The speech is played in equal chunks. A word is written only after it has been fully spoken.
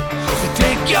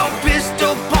your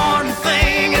pistol pointing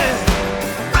finger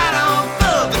right off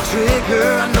of the trigger.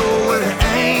 I know where to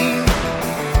aim.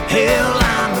 Hell,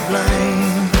 I'm to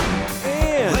blame.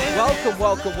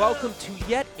 And welcome to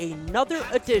yet another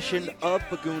edition of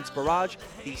Bagoon's Barrage,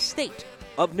 the State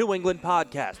of New England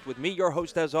podcast. With me, your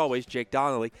host as always, Jake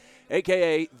Donnelly,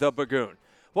 a.k.a. The Bagoon.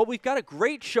 Well, we've got a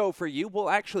great show for you. We'll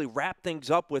actually wrap things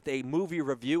up with a movie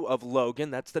review of Logan.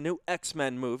 That's the new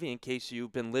X-Men movie, in case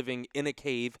you've been living in a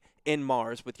cave in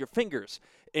Mars with your fingers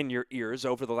in your ears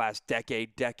over the last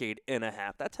decade and a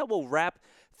half. That's how we'll wrap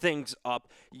things up.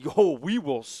 We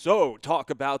will talk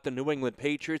about the New England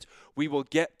Patriots. We will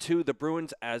get to the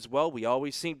Bruins as well. We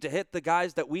always seem to hit the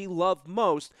guys that we love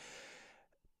most.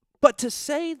 But to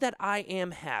say that I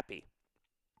am happy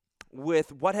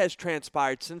with what has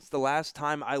transpired since the last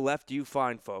time I left you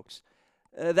fine folks,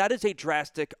 that is a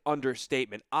drastic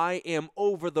understatement. I am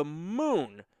over the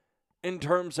moon in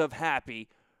terms of happy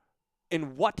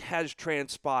in what has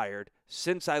transpired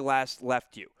since I last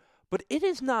left you. But it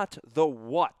is not the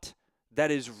what that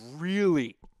is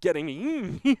really getting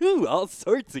me all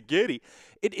sorts of giddy.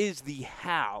 It is the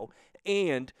how.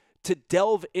 And to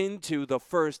delve into the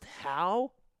first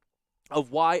how of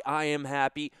why I am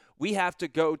happy, we have to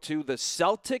go to the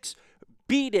Celtics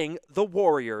beating the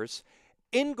Warriors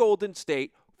in Golden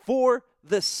State for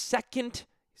the second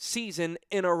season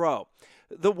in a row.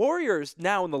 The Warriors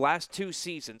now in the last two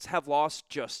seasons have lost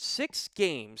just 6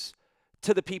 games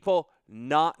to the people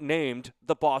not named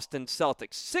the Boston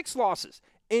Celtics. 6 losses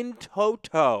in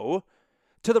toto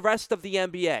to the rest of the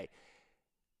NBA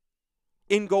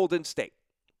in Golden State.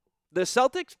 The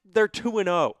Celtics, they're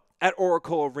 2-0 at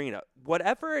Oracle Arena.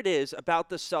 Whatever it is about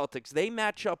the Celtics, they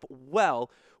match up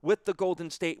well with the Golden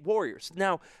State Warriors.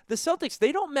 Now, the Celtics,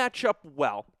 they don't match up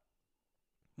well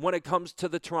when it comes to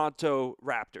the Toronto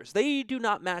Raptors. They do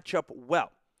not match up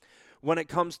well when it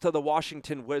comes to the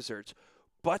Washington Wizards.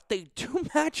 But they do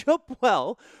match up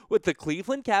well with the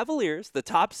Cleveland Cavaliers, the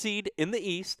top seed in the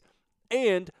East,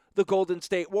 and the Golden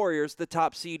State Warriors, the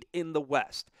top seed in the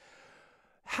West.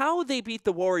 How they beat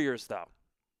the Warriors, though,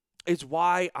 is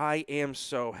why I am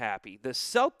so happy. The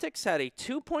Celtics had a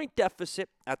 2-point deficit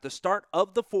at the start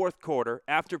of the fourth quarter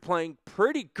after playing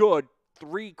pretty good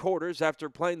 3 quarters, after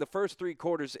playing the first 3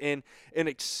 quarters in an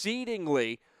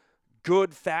exceedingly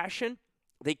good fashion.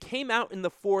 They came out in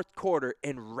the fourth quarter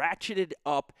and ratcheted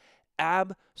up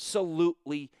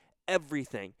absolutely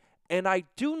everything. And I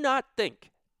do not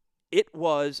think it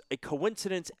was a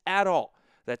coincidence at all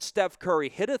that Steph Curry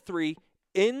hit a 3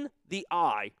 in the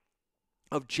eye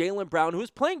of Jaylen Brown, who was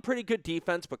playing pretty good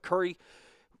defense, but Curry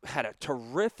had a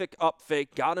terrific up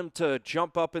fake, got him to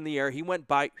jump up in the air. He went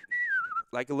by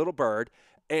like a little bird,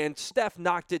 and Steph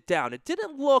knocked it down. It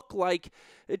didn't look like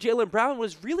Jaylen Brown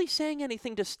was really saying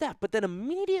anything to Steph, but then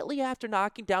immediately after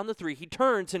knocking down the 3, he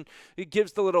turns and he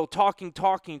gives the little talking,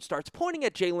 starts pointing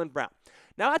at Jaylen Brown.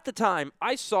 Now, at the time,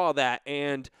 I saw that,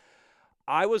 and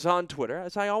I was on Twitter,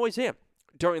 as I always am,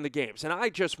 during the games, and I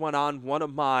just went on one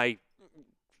of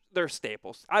their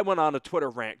staples. I went on a Twitter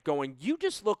rant going, you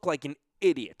just look like an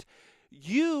idiot.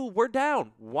 You were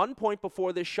down 1 point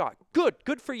before this shot. Good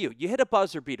for you. You hit a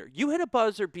buzzer beater. You hit a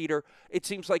buzzer beater, it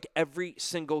seems like every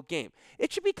single game.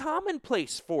 It should be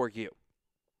commonplace for you.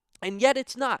 And yet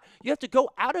it's not. You have to go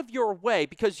out of your way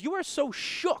because you are so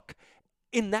shook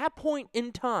in that point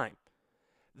in time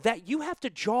that you have to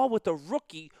jaw with a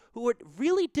rookie who it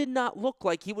really did not look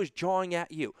like he was jawing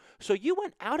at you. So you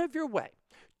went out of your way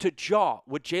to jaw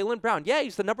with Jaylen Brown. Yeah,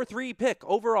 he's the number 3 pick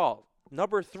overall.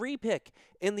 Number 3 pick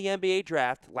in the NBA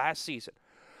draft last season.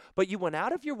 But you went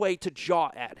out of your way to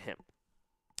jaw at him.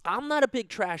 I'm not a big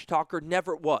trash talker,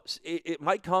 never was. It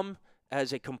might come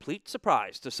as a complete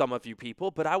surprise to some of you people,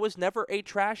 but I was never a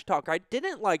trash talker. I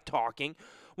didn't like talking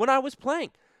when I was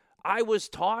playing. I was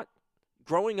taught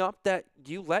growing up that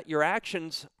you let your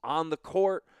actions on the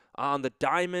court, on the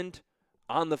diamond,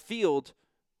 on the field,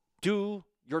 do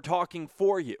your talking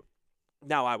for you.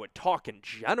 Now, I would talk in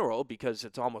general because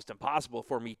it's almost impossible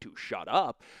for me to shut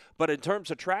up. But in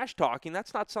terms of trash talking,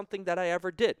 that's not something that I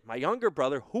ever did. My younger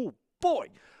brother, boy,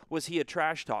 was he a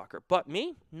trash talker. But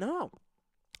me, no.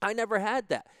 I never had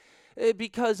that.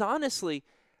 Because honestly,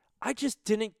 I just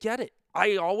didn't get it.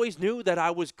 I always knew that I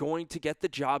was going to get the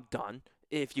job done.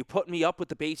 If you put me up with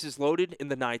the bases loaded in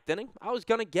the 9th inning, I was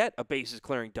going to get a bases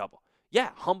clearing double.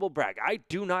 Yeah, humble brag. I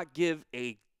do not give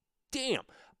a damn.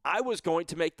 I was going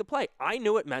to make the play. I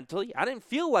knew it mentally. I didn't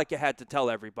feel like I had to tell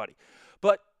everybody.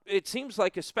 But it seems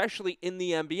like, especially in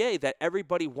the NBA, that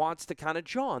everybody wants to kind of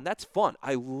jaw, and that's fun.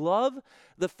 I love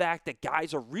the fact that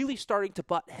guys are really starting to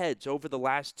butt heads over the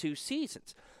last 2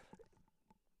 seasons.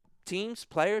 Teams,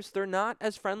 players, they're not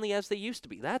as friendly as they used to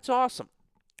be. That's awesome.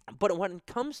 But when it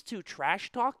comes to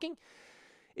trash talking,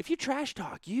 if you trash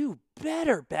talk, you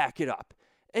better back it up.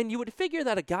 And you would figure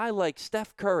that a guy like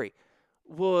Steph Curry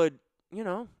would,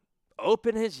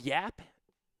 open his yap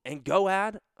and go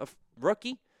at a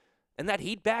rookie and that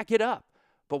he'd back it up.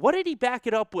 But what did he back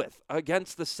it up with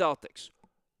against the Celtics?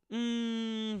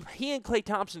 He and Klay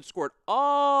Thompson scored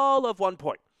all of 1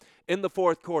 point in the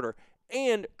fourth quarter.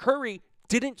 And Curry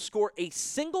didn't score a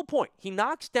single point. He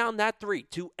knocks down that three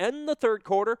to end the third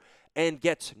quarter and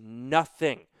gets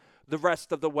nothing the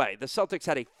rest of the way. The Celtics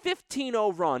had a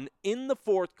 15-0 run in the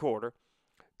fourth quarter.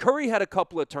 Curry had a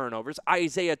couple of turnovers.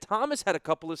 Isaiah Thomas had a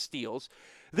couple of steals.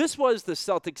 This was the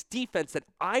Celtics defense that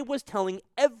I was telling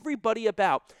everybody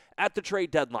about at the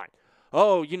trade deadline.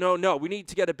 Oh, no, we need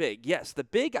to get a big. Yes, the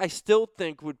big I still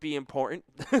think would be important.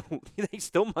 They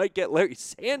still might get Larry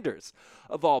Sanders,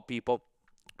 of all people.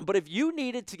 But if you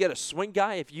needed to get a swing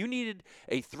guy, if you needed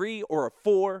a 3 or a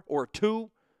 4 or a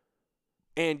 2,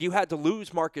 and you had to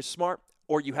lose Marcus Smart,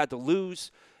 or you had to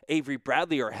lose Avery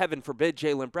Bradley, or heaven forbid,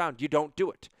 Jaylen Brown, you don't do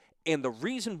it. And the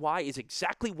reason why is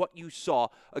exactly what you saw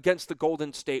against the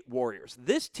Golden State Warriors.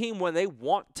 This team, when they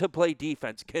want to play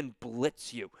defense, can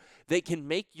blitz you. They can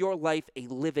make your life a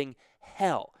living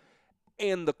hell.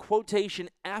 And the quotation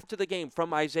after the game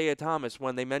from Isaiah Thomas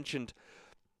when they mentioned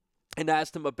and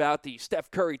asked him about the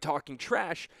Steph Curry talking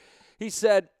trash, he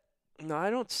said, "No, I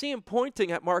don't see him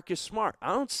pointing at Marcus Smart. I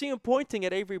don't see him pointing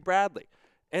at Avery Bradley."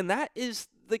 And that is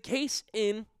the case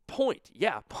in point.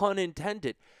 Yeah, pun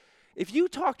intended. If you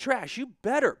talk trash, you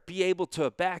better be able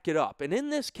to back it up. And in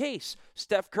this case,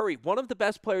 Steph Curry, one of the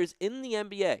best players in the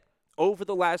NBA over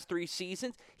the last 3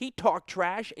 seasons, he talked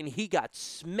trash and he got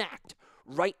smacked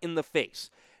right in the face.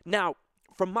 Now,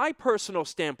 from my personal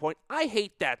standpoint, I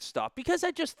hate that stuff because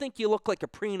I just think you look like a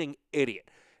preening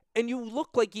idiot. And you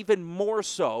look like even more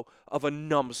so of a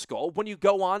numbskull when you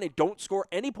go on and don't score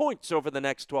any points over the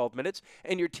next 12 minutes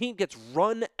and your team gets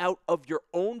run out of your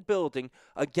own building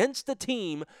against a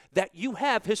team that you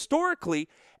have historically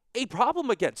a problem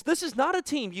against. This is not a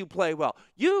team you play well.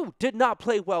 You did not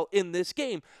play well in this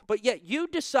game, but yet you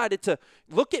decided to,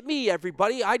 look at me,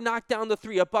 everybody. I knocked down the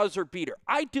 3, a buzzer beater.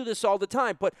 I do this all the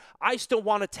time, but I still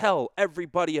want to tell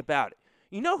everybody about it.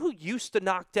 You know who used to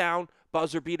knock down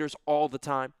buzzer beaters all the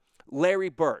time? Larry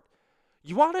Bird.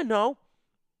 You want to know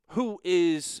who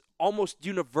is almost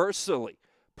universally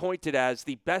pointed as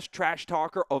the best trash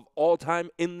talker of all time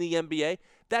in the NBA?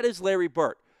 That is Larry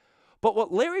Bird. But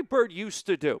what Larry Bird used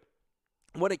to do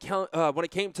when it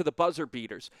came to the buzzer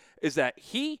beaters is that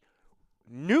he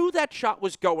knew that shot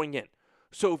was going in.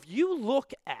 So if you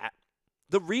look at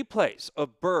the replays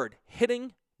of Bird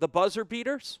hitting the buzzer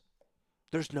beaters,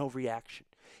 there's no reaction.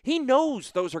 He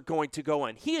knows those are going to go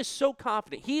in. He is so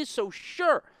confident. He is so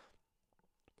sure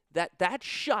that that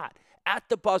shot at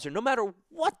the buzzer, no matter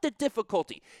what the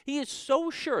difficulty, he is so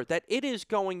sure that it is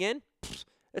going in.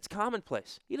 It's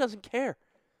commonplace. He doesn't care.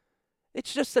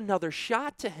 It's just another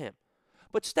shot to him.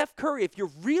 But Steph Curry, if you're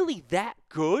really that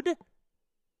good,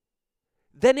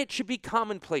 then it should be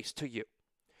commonplace to you.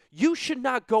 You should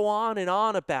not go on and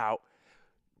on about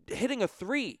hitting a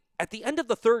 3 at the end of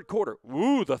the third quarter.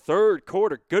 Ooh, the third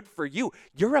quarter, good for you.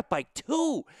 You're up by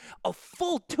 2. A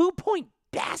full 2-point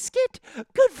basket?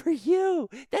 Good for you.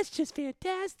 That's just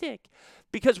fantastic.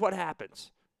 Because what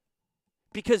happens?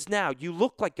 Because now you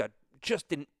look like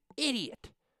just an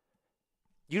idiot.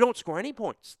 You don't score any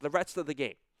points the rest of the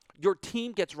game. Your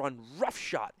team gets run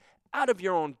roughshod out of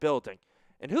your own building.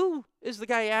 And who is the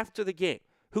guy after the game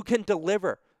who can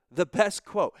deliver the best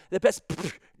quote, the best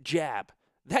jab?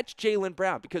 That's Jaylen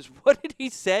Brown, because what did he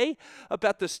say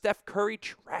about the Steph Curry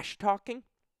trash talking?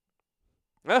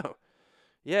 Oh,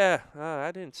 yeah,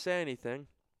 I didn't say anything.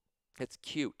 It's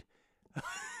cute.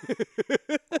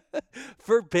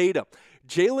 Verbatim,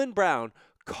 Jaylen Brown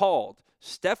called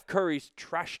Steph Curry's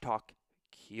trash talk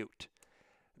cute.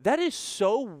 That is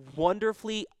so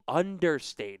wonderfully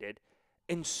understated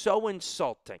and so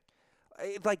insulting.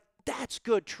 Like, that's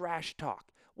good trash talk.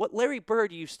 What Larry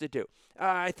Bird used to do.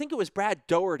 I think it was Brad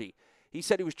Daugherty. He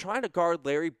said he was trying to guard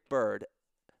Larry Bird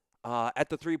at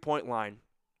the three-point line.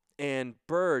 And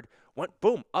Bird went,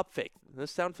 boom, up fake. Does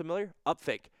this sound familiar? Up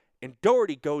fake. And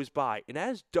Daugherty goes by. And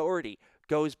as Daugherty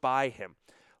goes by him,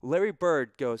 Larry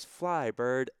Bird goes, "Fly,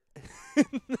 Bird,"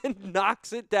 and then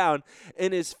knocks it down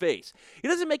in his face. He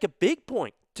doesn't make a big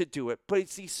point to do it, but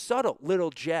it's these subtle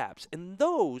little jabs. And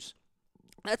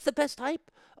that's the best type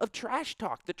of trash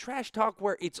talk. The trash talk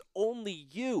where it's only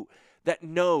you that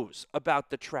knows about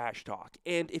the trash talk.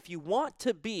 And if you want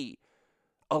to be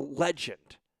a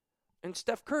legend and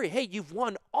Steph Curry. Hey, you've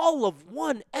won all of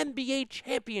one NBA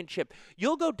championship.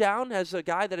 You'll go down as a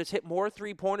guy that has hit more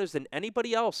three-pointers than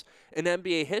anybody else in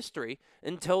NBA history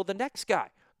until the next guy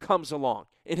comes along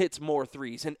and hits more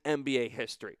threes in NBA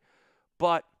history.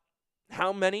 But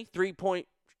how many three-point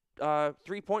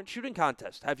shooting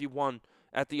contests have you won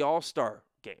at the All-Star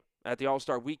game, at the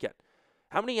All-Star weekend?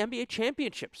 How many NBA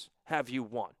championships have you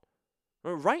won?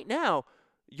 Right now,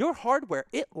 your hardware,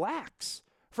 it lacks.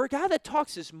 For a guy that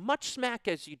talks as much smack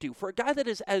as you do, for a guy that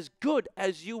is as good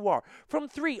as you are, from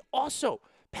three, also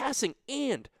passing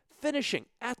and finishing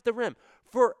at the rim,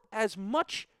 for as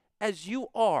much as you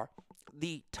are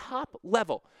the top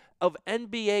level of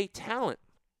NBA talent,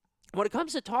 when it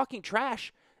comes to talking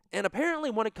trash, and apparently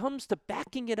when it comes to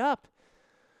backing it up,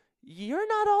 you're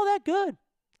not all that good.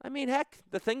 I mean, heck,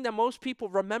 the thing that most people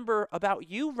remember about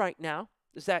you right now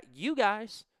is that you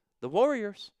guys, the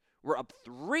Warriors, were up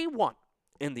 3-1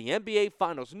 in the NBA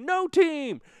Finals. No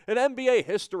team in NBA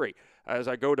history, as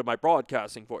I go to my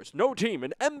broadcasting voice, no team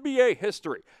in NBA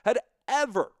history had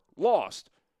ever lost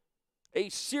a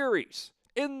series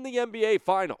in the NBA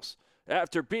Finals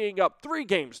after being up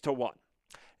 3-1.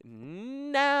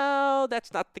 Now,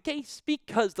 that's not the case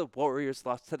because the Warriors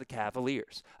lost to the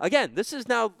Cavaliers. Again, this is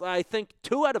now, I think,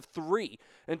 2 out of 3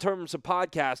 in terms of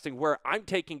podcasting where I'm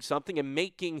taking something and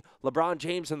making LeBron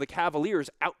James and the Cavaliers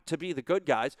out to be the good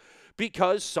guys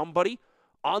because somebody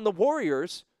on the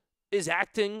Warriors is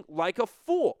acting like a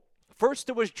fool. First,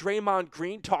 it was Draymond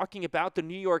Green talking about the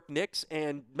New York Knicks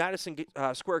and Madison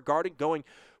Square Garden going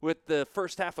with the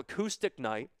first half acoustic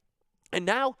night. And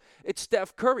now it's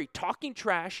Steph Curry talking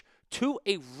trash to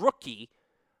a rookie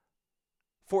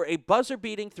for a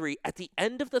buzzer-beating 3 at the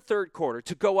end of the third quarter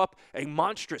to go up a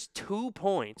monstrous 2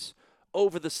 points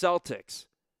over the Celtics,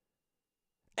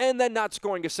 and then not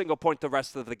scoring a single point the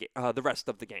rest of the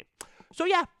game. So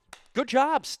yeah, good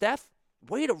job, Steph.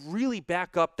 Way to really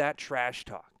back up that trash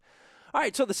talk. All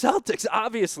right, so the Celtics,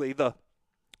 obviously the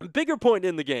bigger point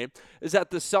in the game is that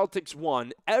the Celtics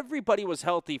won. Everybody was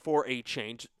healthy for a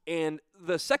change, and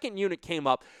the second unit came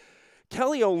up.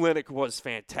 Kelly Olynyk was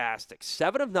fantastic.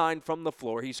 7 of 9 from the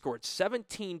floor. He scored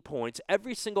 17 points.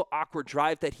 Every single awkward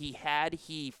drive that he had,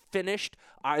 he finished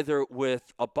either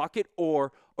with a bucket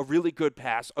or a really good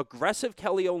pass. Aggressive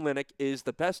Kelly Olynyk is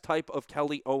the best type of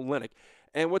Kelly Olynyk.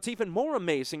 And what's even more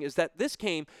amazing is that this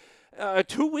came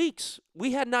 2 weeks.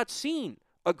 We had not seen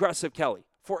aggressive Kelly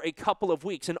for a couple of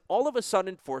weeks. And all of a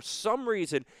sudden, for some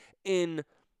reason, in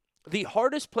the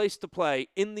hardest place to play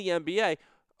in the NBA,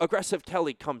 aggressive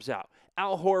Kelly comes out.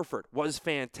 Al Horford was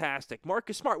fantastic.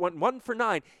 Marcus Smart went 1 for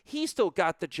 9. He still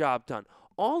got the job done.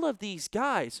 All of these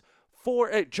guys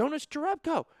for Jonas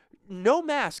Jerebko. No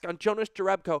mask on Jonas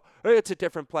Jerebko. It's a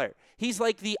different player. He's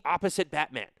like the opposite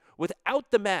Batman. Without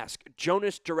the mask,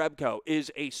 Jonas Jerebko is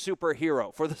a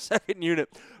superhero for the second unit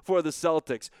for the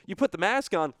Celtics. You put the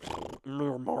mask on,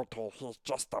 mere mortal, he's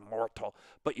just a mortal.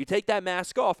 But you take that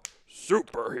mask off,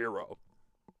 superhero.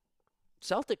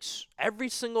 Celtics, every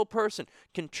single person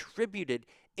contributed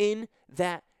in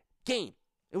that game.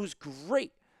 It was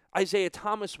great. Isaiah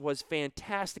Thomas was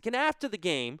fantastic. And after the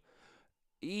game,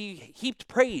 he heaped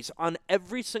praise on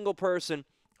every single person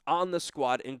on the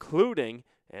squad, including,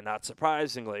 and not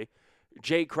surprisingly,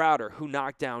 Jay Crowder, who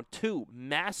knocked down 2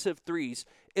 massive threes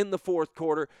in the fourth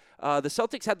quarter. The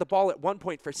Celtics had the ball at one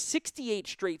point for 68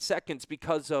 straight seconds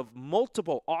because of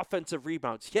multiple offensive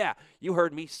rebounds. Yeah, you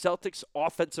heard me, Celtics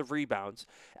offensive rebounds.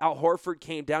 Al Horford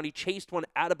came down. He chased one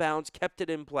out of bounds, kept it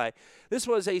in play. This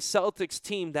was a Celtics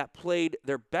team that played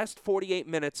their best 48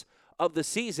 minutes of the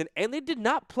season, and they did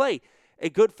not play a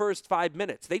good first 5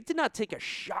 minutes. They did not take a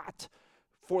shot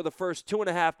for the first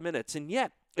 2.5 minutes, and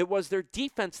yet it was their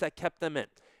defense that kept them in.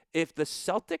 If the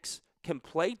Celtics can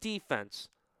play defense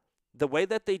the way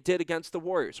that they did against the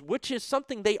Warriors, which is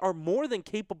something they are more than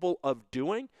capable of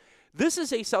doing, this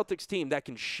is a Celtics team that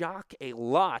can shock a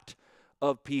lot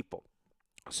of people.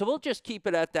 So we'll just keep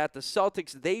it at that. The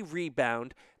Celtics, they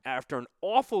rebound after an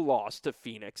awful loss to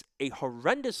Phoenix, a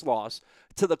horrendous loss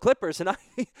to the Clippers. And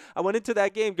I went into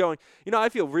that game going, I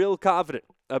feel real confident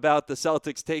about the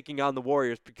Celtics taking on the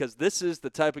Warriors because this is the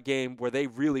type of game where they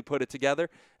really put it together.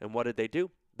 And what did they do?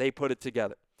 They put it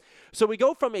together. So we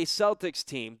go from a Celtics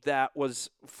team that was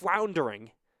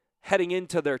floundering heading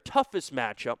into their toughest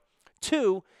matchup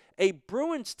to a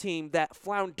Bruins team that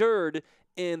floundered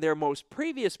in their most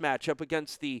previous matchup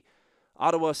against the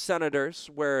Ottawa Senators,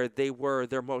 where they were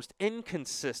their most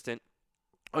inconsistent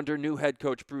under new head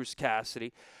coach Bruce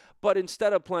Cassidy. But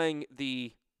instead of playing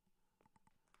the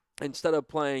instead of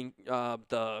playing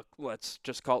let's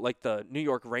just call it like the New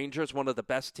York Rangers, one of the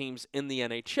best teams in the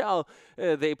NHL,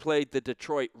 they played the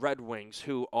Detroit Red Wings,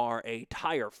 who are a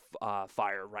tire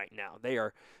fire right now. They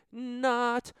are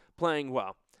not playing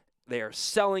well. They are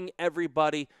selling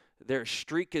everybody. Their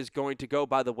streak is going to go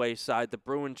by the wayside. The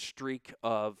Bruins streak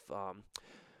of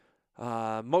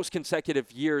most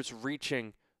consecutive years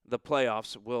reaching the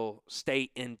playoffs will stay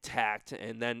intact,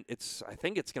 and then I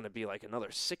think it's going to be like another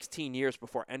 16 years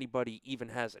before anybody even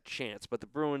has a chance. But the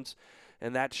Bruins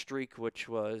and that streak, which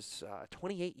was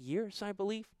 28 years, I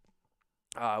believe,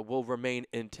 will remain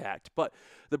intact. But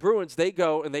the Bruins, they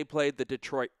go and they played the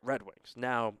Detroit Red Wings.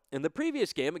 Now, in the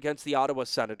previous game against the Ottawa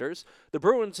Senators, the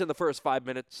Bruins in the first 5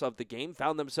 minutes of the game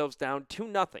found themselves down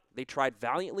 2-0. They tried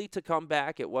valiantly to come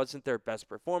back. It wasn't their best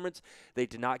performance. They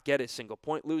did not get a single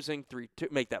point, losing 3-2,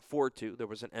 make that 4-2. There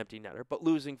was an empty netter, but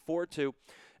losing 4-2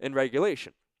 in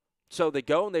regulation. So they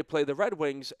go and they play the Red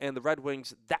Wings, and the Red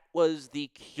Wings, that was the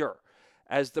cure,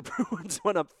 as the Bruins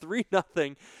went up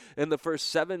 3-0 in the first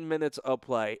 7 minutes of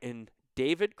play. And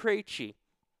David Krejci,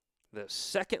 the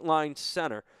second-line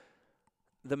center,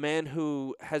 the man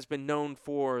who has been known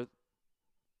for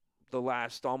the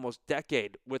last almost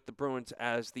decade with the Bruins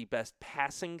as the best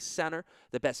passing center,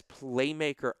 the best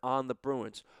playmaker on the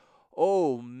Bruins.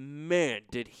 Oh, man,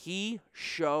 did he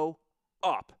show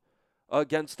up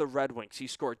against the Red Wings. He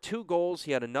scored 2 goals.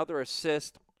 He had another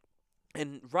assist.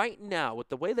 And right now, with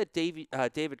the way that David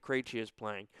Krejci is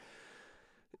playing,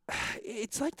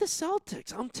 it's like the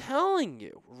Celtics. I'm telling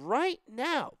you, right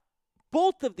now,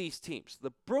 both of these teams,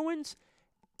 the Bruins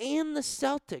and the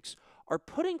Celtics, are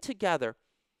putting together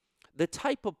the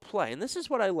type of play. And this is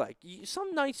what I like.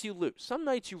 Some nights you lose. Some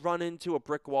nights you run into a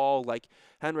brick wall like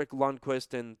Henrik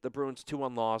Lundqvist and the Bruins'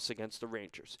 2-1 loss against the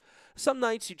Rangers. Some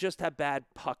nights you just have bad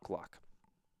puck luck.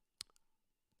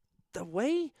 The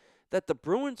way that the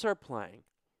Bruins are playing,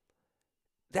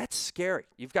 that's scary.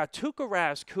 You've got Tuukka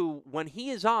Rask, who, when he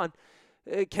is on,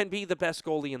 can be the best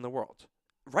goalie in the world.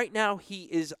 Right now, he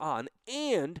is on,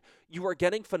 and you are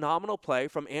getting phenomenal play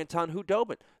from Anton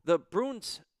Khudobin. The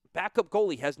Bruins' backup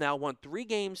goalie has now won 3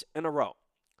 games in a row.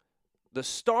 The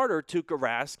starter, Tuukka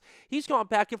Rask, he's gone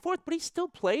back and forth, but he's still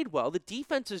played well. The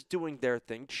defense is doing their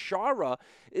thing. Chara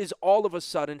is all of a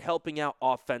sudden helping out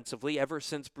offensively ever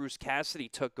since Bruce Cassidy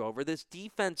took over. This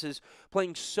defense is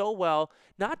playing so well,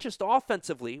 not just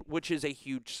offensively, which is a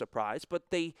huge surprise, but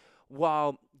they,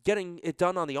 while getting it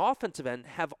done on the offensive end,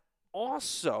 have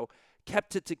also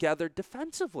kept it together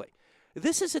defensively.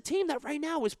 This is a team that right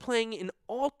now is playing in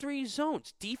all 3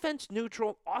 zones. Defense,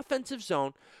 neutral, offensive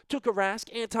zone. Tuukka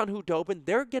Rask, Anton Khudobin,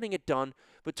 they're getting it done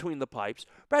between the pipes.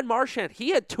 Brad Marchand,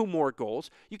 he had 2 more goals.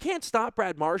 You can't stop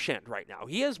Brad Marchand right now.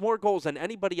 He has more goals than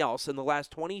anybody else in the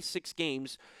last 26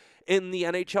 games in the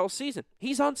NHL season.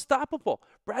 He's unstoppable.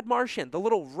 Brad Marchand, the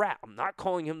little rat. I'm not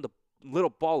calling him the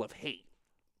little ball of hate.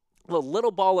 The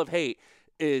little ball of hate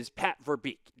is Pat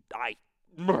Verbeek. I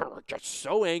just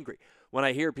so angry when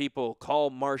I hear people call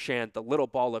Marchand the little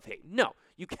ball of hate. No,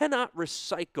 you cannot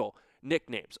recycle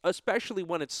nicknames, especially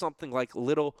when it's something like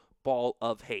little ball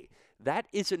of hate. That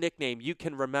is a nickname you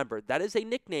can remember. That is a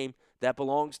nickname that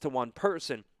belongs to one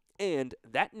person, and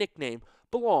that nickname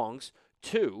belongs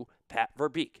to Pat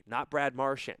Verbeek, not Brad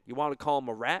Marchand. You want to call him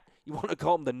a rat? You want to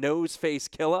call him the nose-face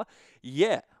killer?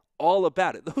 Yeah, all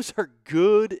about it. Those are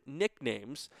good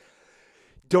nicknames.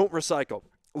 Don't recycle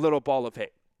little ball of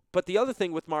hate. But the other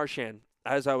thing with Marchand,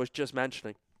 as I was just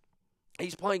mentioning,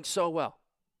 he's playing so well.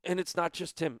 And it's not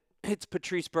just him. It's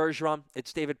Patrice Bergeron.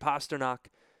 It's David Pastrnak.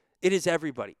 It is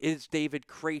everybody. It is David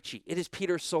Krejci. It is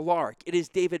Peter Solaric. It is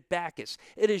David Backes.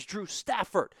 It is Drew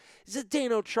Stafford.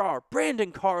 Zdeno Chara,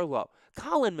 Brandon Carlo,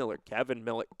 Colin Miller, Kevin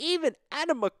Miller. Even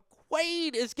Adam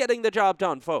McQuaid is getting the job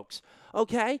done, folks.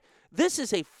 Okay? This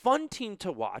is a fun team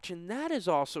to watch, and that is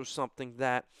also something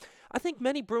that I think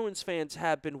many Bruins fans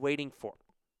have been waiting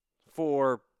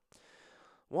for,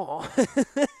 well,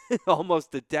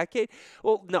 almost a decade.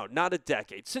 Well, no, not a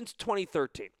decade. Since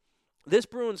 2013. This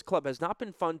Bruins club has not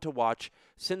been fun to watch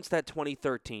since that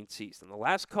 2013 season. The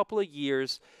last couple of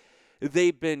years,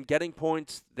 they've been getting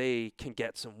points. They can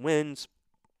get some wins,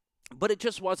 but it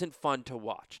just wasn't fun to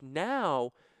watch.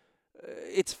 Now,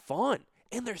 it's fun,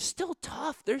 and they're still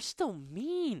tough. They're still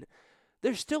mean.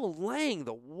 They're still laying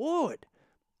the wood,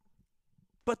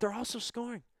 but they're also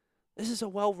scoring. This is a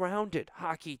well-rounded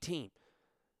hockey team,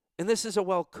 and this is a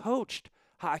well-coached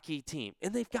hockey team.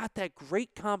 And they've got that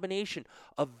great combination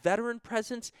of veteran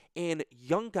presence and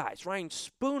young guys. Ryan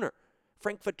Spooner,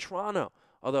 Frank Vatrano,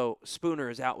 although Spooner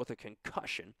is out with a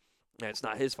concussion. And it's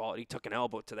not his fault. He took an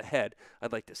elbow to the head.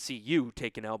 I'd like to see you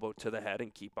take an elbow to the head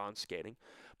and keep on skating.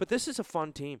 But this is a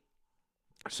fun team.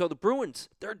 So the Bruins,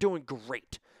 they're doing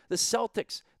great. The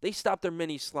Celtics, they stopped their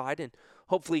mini slide, and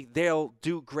hopefully they'll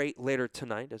do great later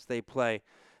tonight as they play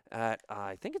at,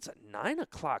 I think it's a 9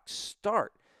 o'clock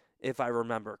start, if I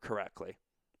remember correctly.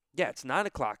 Yeah, it's 9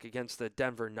 o'clock against the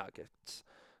Denver Nuggets.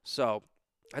 So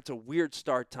that's a weird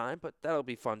start time, but that'll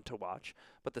be fun to watch.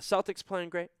 But the Celtics playing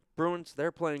great. Bruins,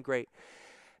 they're playing great.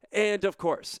 And, of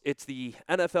course, it's the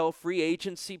NFL free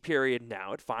agency period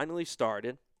now. It finally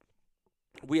started.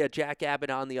 We had Jack Abbott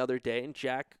on the other day, and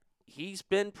Jack, he's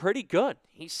been pretty good.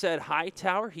 He said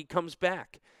Hightower, he comes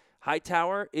back.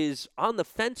 Hightower is on the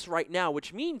fence right now,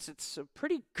 which means it's a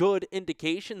pretty good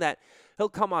indication that he'll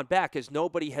come on back, as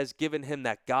nobody has given him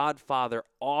that Godfather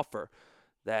offer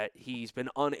that he's been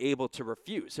unable to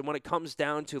refuse. And when it comes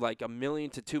down to like $1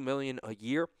 million to $2 million a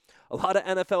year, a lot of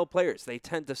NFL players, they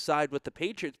tend to side with the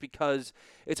Patriots because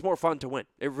it's more fun to win.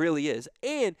 It really is.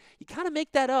 And you kind of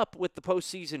make that up with the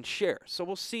postseason share. So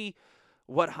we'll see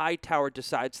what Hightower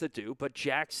decides to do. But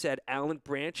Jack said Alan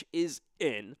Branch is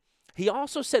in. He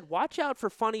also said, watch out for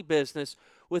funny business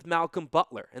with Malcolm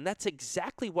Butler. And that's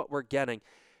exactly what we're getting.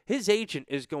 His agent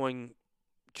is going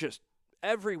just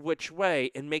every which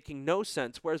way and making no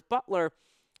sense, whereas Butler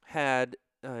had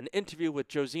an interview with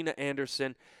Josina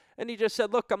Anderson, and he just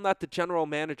said, look, I'm not the general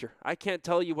manager. I can't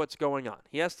tell you what's going on.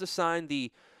 He has to sign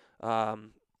the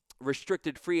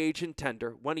restricted free agent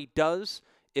tender. When he does,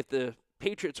 if the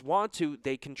Patriots want to,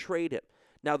 they can trade him.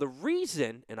 Now, the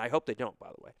reason, and I hope they don't, by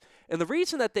the way, and the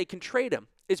reason that they can trade him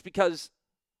is because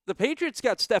the Patriots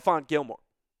got Stephon Gilmore.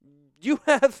 You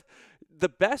have the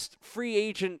best free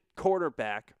agent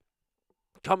quarterback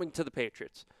coming to the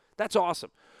Patriots. That's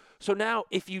awesome. So now,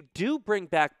 if you do bring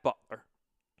back Butler,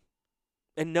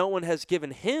 and no one has given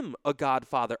him a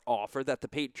Godfather offer that the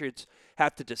Patriots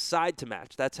have to decide to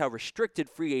match, that's how restricted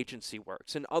free agency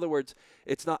works. In other words,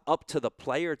 it's not up to the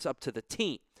player, it's up to the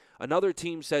team. Another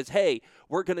team says, hey,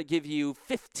 we're going to give you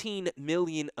 $15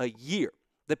 million a year.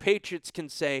 The Patriots can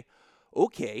say,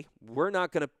 okay, we're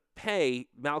not going to pay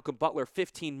Malcolm Butler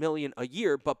 $15 million a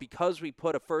year, but because we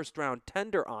put a first-round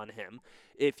tender on him,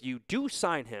 if you do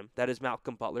sign him, that is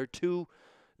Malcolm Butler, to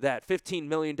that $15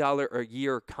 million a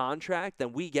year contract,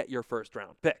 then we get your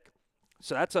first-round pick.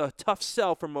 So that's a tough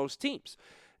sell for most teams.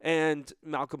 And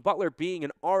Malcolm Butler being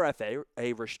an RFA,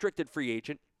 a restricted free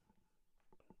agent,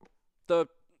 the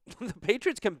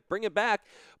Patriots can bring him back,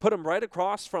 put him right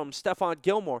across from Stephon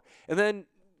Gilmore, and then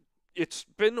it's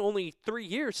been only 3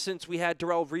 years since we had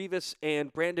Darrelle Revis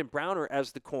and Brandon Browner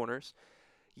as the corners.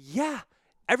 Yeah,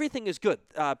 everything is good.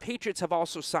 Patriots have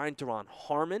also signed Deron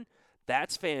Harmon.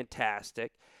 That's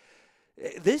fantastic.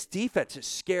 This defense is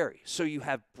scary. So you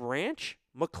have Branch,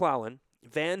 McClellan,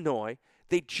 Van Noy.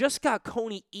 They just got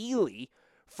Coney Ely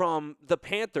from the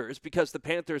Panthers because the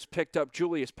Panthers picked up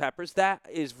Julius Peppers. That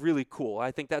is really cool.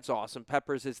 I think that's awesome.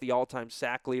 Peppers is the all-time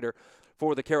sack leader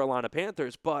for the Carolina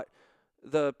Panthers, but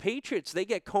the Patriots, they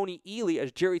get Coney Ely,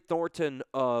 as Jerry Thornton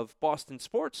of Boston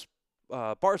Sports,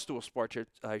 Barstool Sports,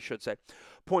 I should say,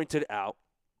 pointed out.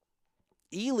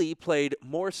 Ely played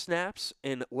more snaps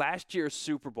in last year's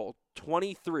Super Bowl,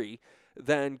 23,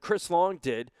 than Chris Long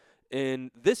did in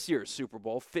this year's Super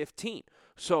Bowl, 15.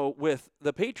 So with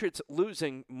the Patriots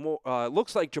losing more,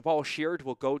 looks like Jabal Sheard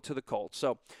will go to the Colts.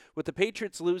 So with the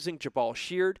Patriots losing Jabal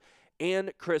Sheard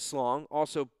and Chris Long,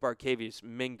 also Barkevius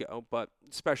Mingo, but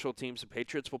special teams, the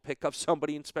Patriots will pick up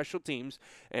somebody in special teams,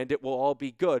 and it will all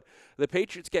be good. The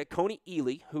Patriots get Coney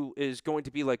Ely, who is going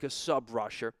to be like a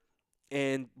sub-rusher,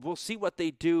 and we'll see what they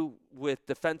do with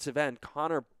defensive end.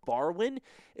 Connor Barwin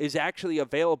is actually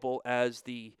available as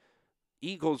the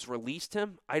Eagles released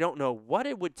him. I don't know what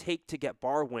it would take to get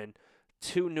Barwin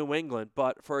to New England,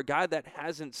 but for a guy that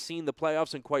hasn't seen the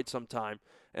playoffs in quite some time,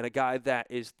 and a guy that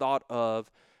is thought of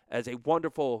as a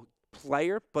wonderful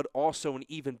player, but also an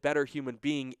even better human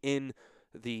being in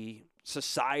the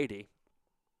society.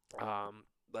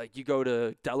 Like you go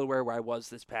to Delaware, where I was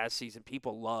this past season,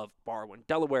 people love Barwin.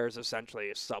 Delaware is essentially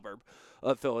a suburb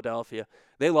of Philadelphia.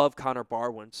 They love Connor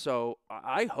Barwin. So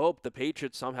I hope the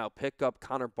Patriots somehow pick up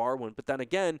Connor Barwin. But then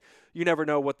again, you never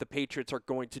know what the Patriots are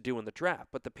going to do in the draft.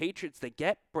 But the Patriots, they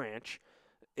get Branch.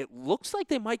 It looks like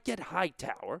they might get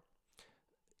Hightower.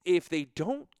 If they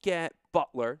don't get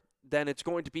Butler, then it's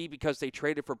going to be because they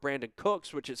traded for Brandon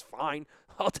Cooks, which is fine.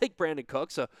 I'll take Brandon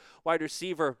Cooks, a wide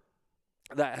receiver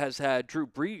that has had Drew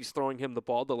Brees throwing him the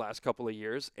ball the last couple of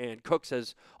years, and Cooks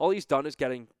has all he's done is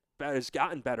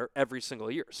gotten better every single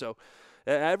year. So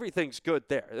everything's good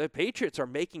there. The Patriots are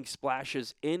making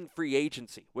splashes in free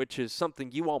agency, which is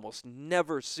something you almost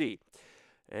never see.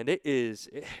 And it is,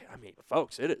 I mean,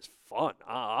 folks, it is fun.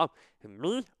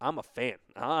 Me, I'm a fan.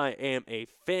 I am a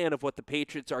fan of what the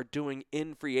Patriots are doing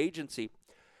in free agency.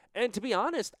 And to be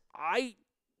honest,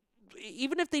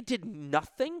 even if they did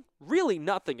nothing, really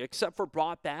nothing, except for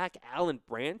brought back Alan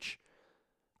Branch,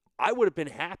 I would have been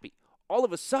happy. All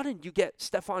of a sudden, you get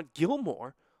Stephon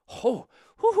Gilmore. Oh,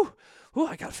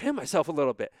 I got to fan myself a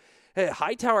little bit. Hey,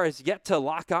 Hightower has yet to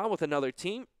lock on with another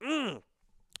team.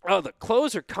 Oh, the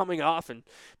clothes are coming off, and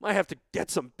might have to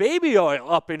get some baby oil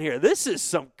up in here. This is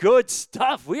some good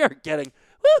stuff. We are getting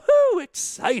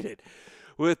excited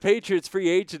with Patriots free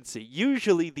agency.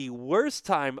 Usually the worst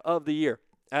time of the year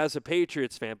as a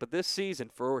Patriots fan, but this season,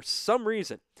 for some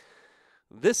reason,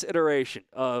 this iteration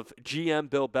of GM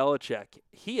Bill Belichick,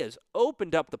 he has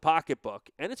opened up the pocketbook,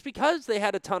 and it's because they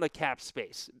had a ton of cap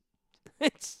space.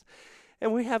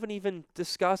 And we haven't even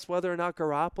discussed whether or not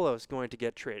Garoppolo is going to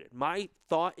get traded. My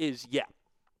thought is, yeah,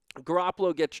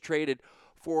 Garoppolo gets traded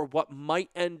for what might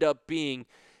end up being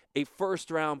a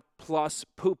first-round plus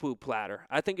poo-poo platter.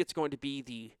 I think it's going to be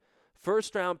the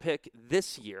first-round pick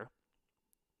this year,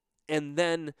 and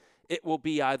then it will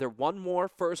be either one more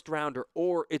first-rounder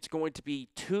or it's going to be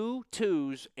 2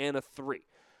 2s and a 3.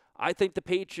 I think the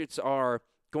Patriots are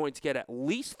going to get at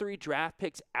least 3 draft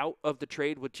picks out of the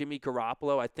trade with Jimmy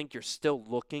Garoppolo. I think you're still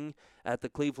looking at the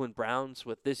Cleveland Browns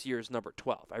with this year's number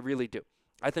 12. I really do.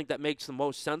 I think that makes the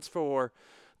most sense for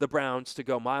the Browns to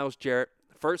go Myles Jarrett,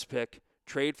 first pick,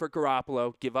 trade for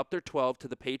Garoppolo, give up their 12 to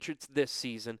the Patriots this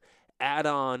season, add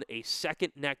on a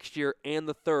second next year and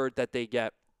the third that they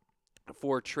get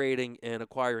for trading and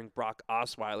acquiring Brock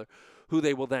Osweiler, who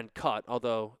they will then cut,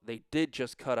 although they did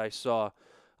just cut, I saw,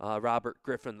 Robert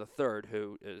Griffin III,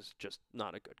 who is just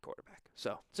not a good quarterback.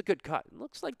 So it's a good cut. It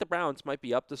looks like the Browns might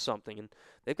be up to something, and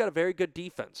they've got a very good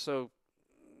defense. So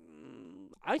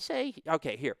I say,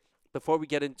 okay, here, before we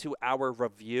get into our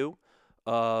review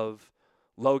of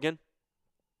Logan,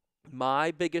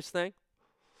 my biggest thing,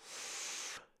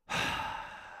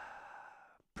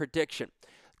 prediction.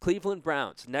 Cleveland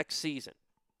Browns next season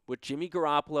with Jimmy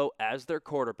Garoppolo as their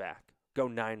quarterback go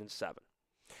 9-7.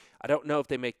 I don't know if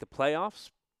they make the playoffs,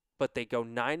 but they go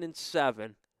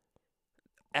 9-7.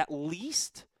 At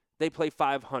least they play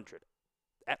 500.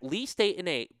 At least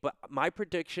 8-8. But my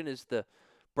prediction is the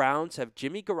Browns have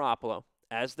Jimmy Garoppolo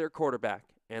as their quarterback,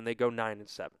 and they go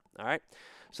 9-7. All right.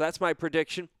 So that's my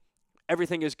prediction.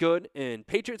 Everything is good in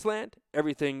Patriots land.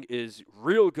 Everything is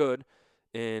real good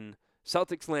in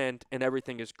Celtics land, and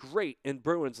everything is great in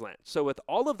Bruins land. So with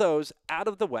all of those out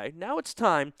of the way, now it's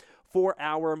time for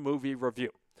our movie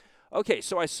review. Okay,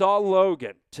 so I saw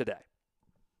Logan today.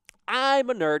 I'm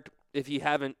a nerd, if you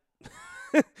haven't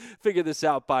figured this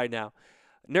out by now.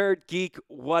 Nerd, geek,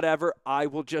 whatever, I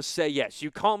will just say yes.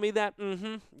 You call me that?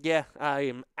 Yeah, I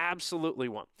am absolutely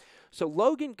one. So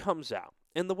Logan comes out,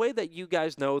 and the way that you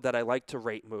guys know that I like to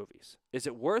rate movies, is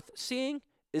it worth seeing?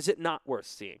 Is it not worth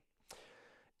seeing?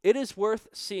 It is worth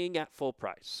seeing at full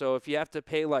price. So if you have to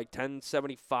pay like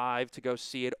 $10.75 to go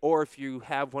see it, or if you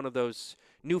have one of those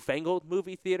newfangled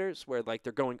movie theaters where like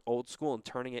they're going old school and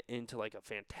turning it into like a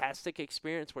fantastic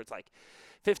experience where it's like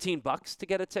 $15 to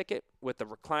get a ticket with the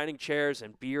reclining chairs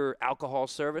and beer alcohol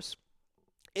service,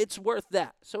 it's worth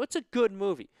that. So it's a good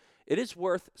movie. It is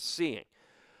worth seeing.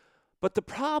 But the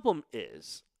problem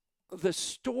is the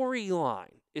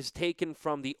storyline is taken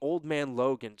from the Old Man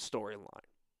Logan storyline.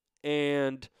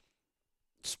 And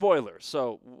spoilers,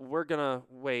 so we're going to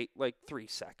wait like 3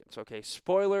 seconds, okay?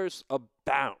 Spoilers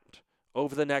abound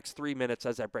over the next 3 minutes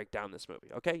as I break down this movie,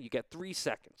 okay? You get 3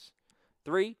 seconds.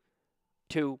 3,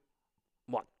 2,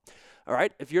 1. All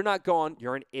right? If you're not going,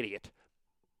 you're an idiot.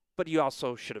 But you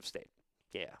also should have stayed.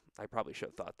 Yeah, I probably should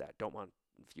have thought that. Don't want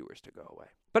viewers to go away.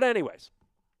 But anyways,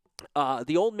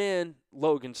 the Old Man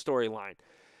Logan storyline.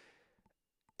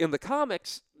 In the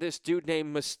comics, this dude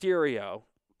named Mysterio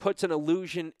puts an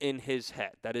illusion in his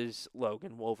head. That is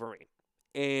Logan, Wolverine.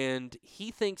 And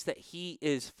he thinks that he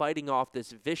is fighting off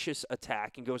this vicious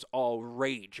attack and goes all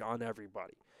rage on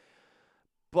everybody.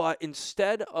 But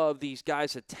instead of these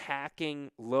guys attacking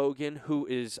Logan, who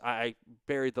is, I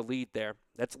buried the lead there.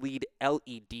 That's lead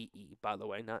L-E-D-E, by the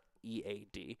way, not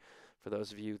E-A-D, for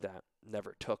those of you that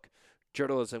never took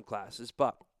journalism classes.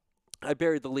 But I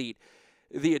buried the lead.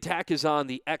 The attack is on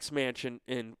the X-Mansion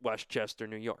in Westchester,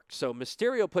 New York. So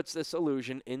Mysterio puts this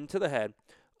illusion into the head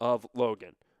of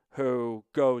Logan, who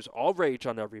goes all rage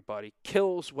on everybody,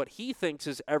 kills what he thinks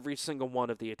is every single one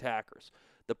of the attackers.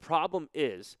 The problem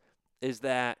is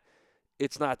that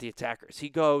it's not the attackers. He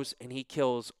goes and he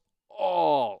kills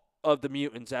all of the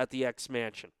mutants at the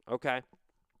X-Mansion, okay?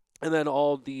 And then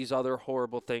all these other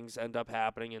horrible things end up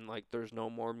happening, and like there's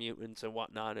no more mutants and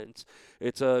whatnot. And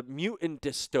it's a mutant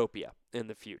dystopia in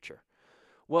the future.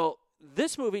 Well,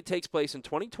 this movie takes place in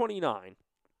 2029,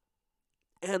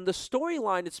 And the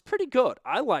storyline is pretty good.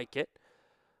 I like it.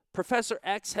 Professor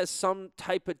X has some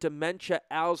type of dementia,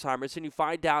 Alzheimer's, and you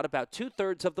find out about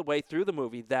 2/3 of the way through the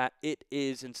movie that it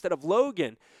is, instead of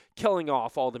Logan killing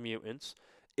off all the mutants,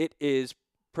 it is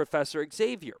Professor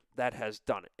Xavier that has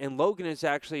done it. And Logan has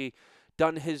actually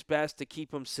done his best to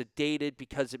keep him sedated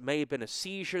because it may have been a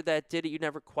seizure that did it. You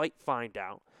never quite find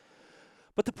out.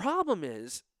 But the problem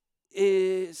is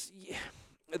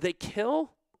they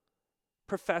kill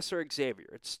Professor Xavier.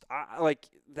 It's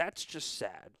that's just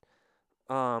sad.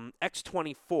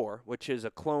 X-24, which is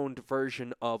a cloned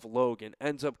version of Logan,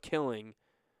 ends up killing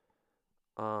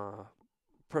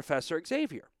Professor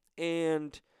Xavier.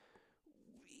 And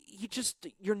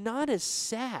you're not as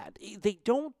sad. They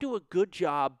don't do a good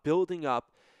job building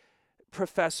up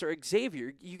Professor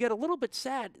Xavier. You get a little bit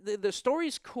sad. The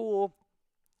story's cool.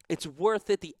 It's worth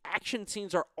it. The action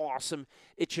scenes are awesome.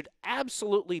 It should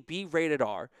absolutely be rated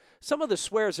R. Some of the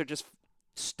swears are just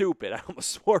stupid. I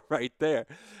almost swore right there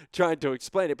trying to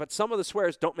explain it, but some of the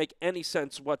swears don't make any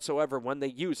sense whatsoever when they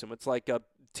use them. It's like a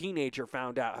teenager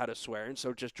found out how to swear and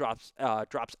so just drops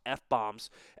F-bombs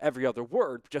every other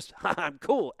word. Just, I'm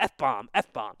cool, F-bomb,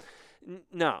 F-bomb.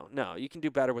 No, you can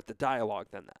do better with the dialogue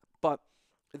than that. But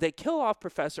they kill off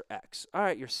Professor X. All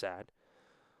right, you're sad.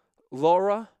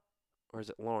 Laura,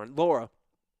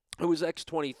 who was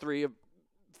X-23, a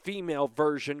female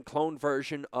version, clone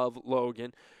version of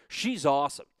Logan. She's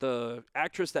awesome. The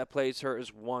actress that plays her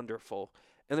is wonderful.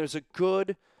 And there's a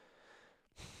good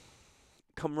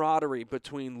camaraderie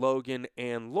between Logan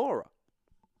and Laura.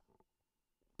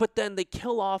 But then they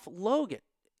kill off Logan.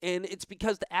 And it's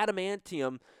because the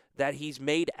adamantium that he's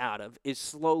made out of is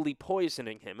slowly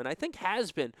poisoning him. And I think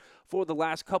has been for the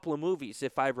last couple of movies,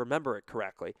 if I remember it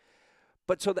correctly.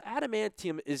 But so the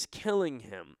adamantium is killing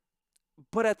him.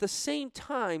 But at the same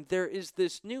time, there is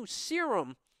this new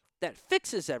serum that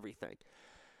fixes everything.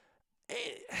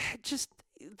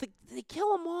 They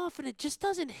kill him off, and it just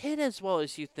doesn't hit as well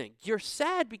as you think. You're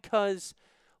sad because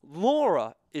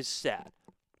Laura is sad.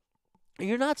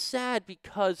 You're not sad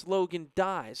because Logan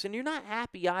dies, and you're not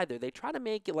happy either. They try to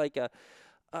make it like a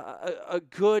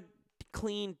good,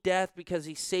 clean death because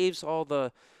he saves all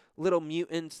the little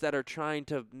mutants that are trying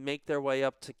to make their way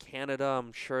up to Canada.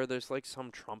 I'm sure there's like some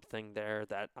Trump thing there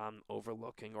that I'm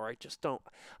overlooking, or I'm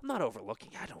not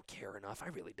overlooking. I don't care enough. I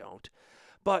really don't.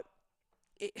 But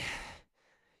the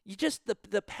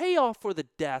payoff for the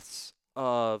deaths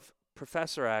of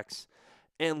Professor X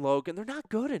and Logan, they're not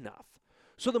good enough.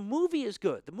 So the movie is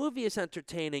good. The movie is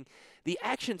entertaining. The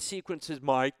action sequences,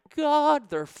 my God,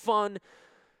 they're fun.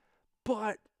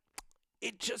 But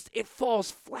it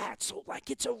falls flat. So,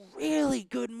 it's a really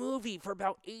good movie for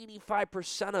about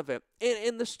 85% of it.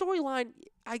 And the storyline,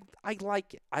 I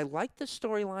like it. I like the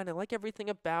storyline. I like everything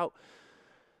about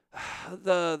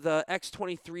the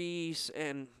X-23s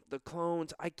and the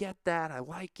clones. I get that. I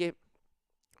like it.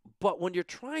 But when you're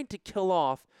trying to kill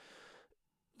off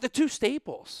the two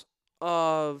staples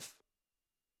of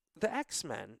the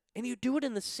X-Men, and you do it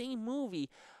in the same movie,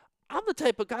 I'm the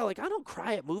type of guy, I don't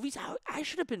cry at movies. I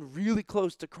should have been really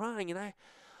close to crying, and I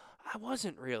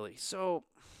wasn't really. So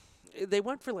they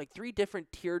went for 3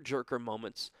 different tearjerker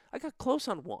moments. I got close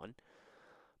on one.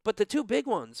 But the 2 big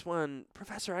ones, when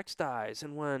Professor X dies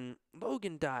and when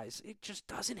Logan dies, it just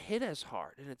doesn't hit as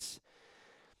hard. And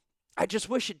I just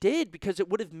wish it did, because it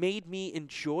would have made me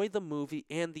enjoy the movie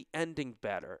and the ending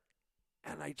better.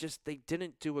 And they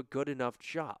didn't do a good enough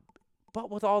job. But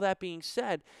with all that being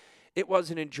said, it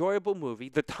was an enjoyable movie.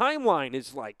 The timeline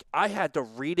is I had to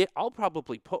read it. I'll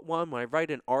probably put one when I write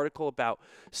an article about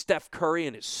Steph Curry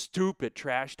and his stupid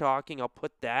trash talking. I'll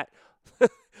put that.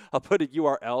 I'll put a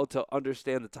URL to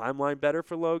understand the timeline better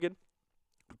for Logan.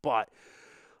 But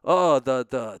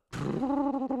the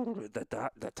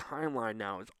timeline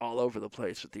now is all over the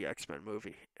place with the X-Men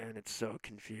movie, and it's so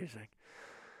confusing.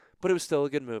 But it was still a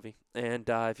good movie, and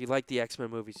if you like the X-Men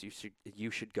movies,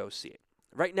 you should go see it.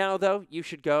 Right now, though, you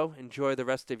should go enjoy the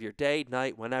rest of your day,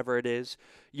 night, whenever it is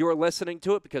you're listening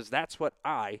to it, because that's what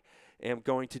I am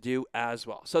going to do as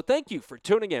well. So thank you for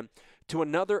tuning in to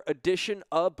another edition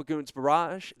of Bagoon's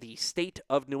Barrage, the State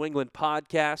of New England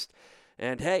podcast.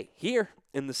 And hey, here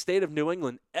in the state of New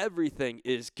England, everything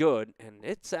is good, and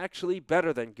it's actually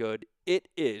better than good. It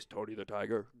is, Tony the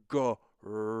Tiger,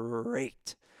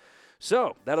 great.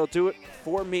 So that'll do it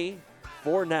for me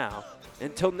for now.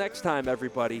 Until next time,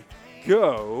 everybody.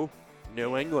 Go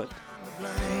New England.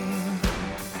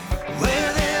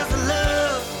 Where there's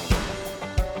love,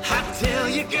 I tell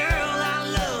you, girl.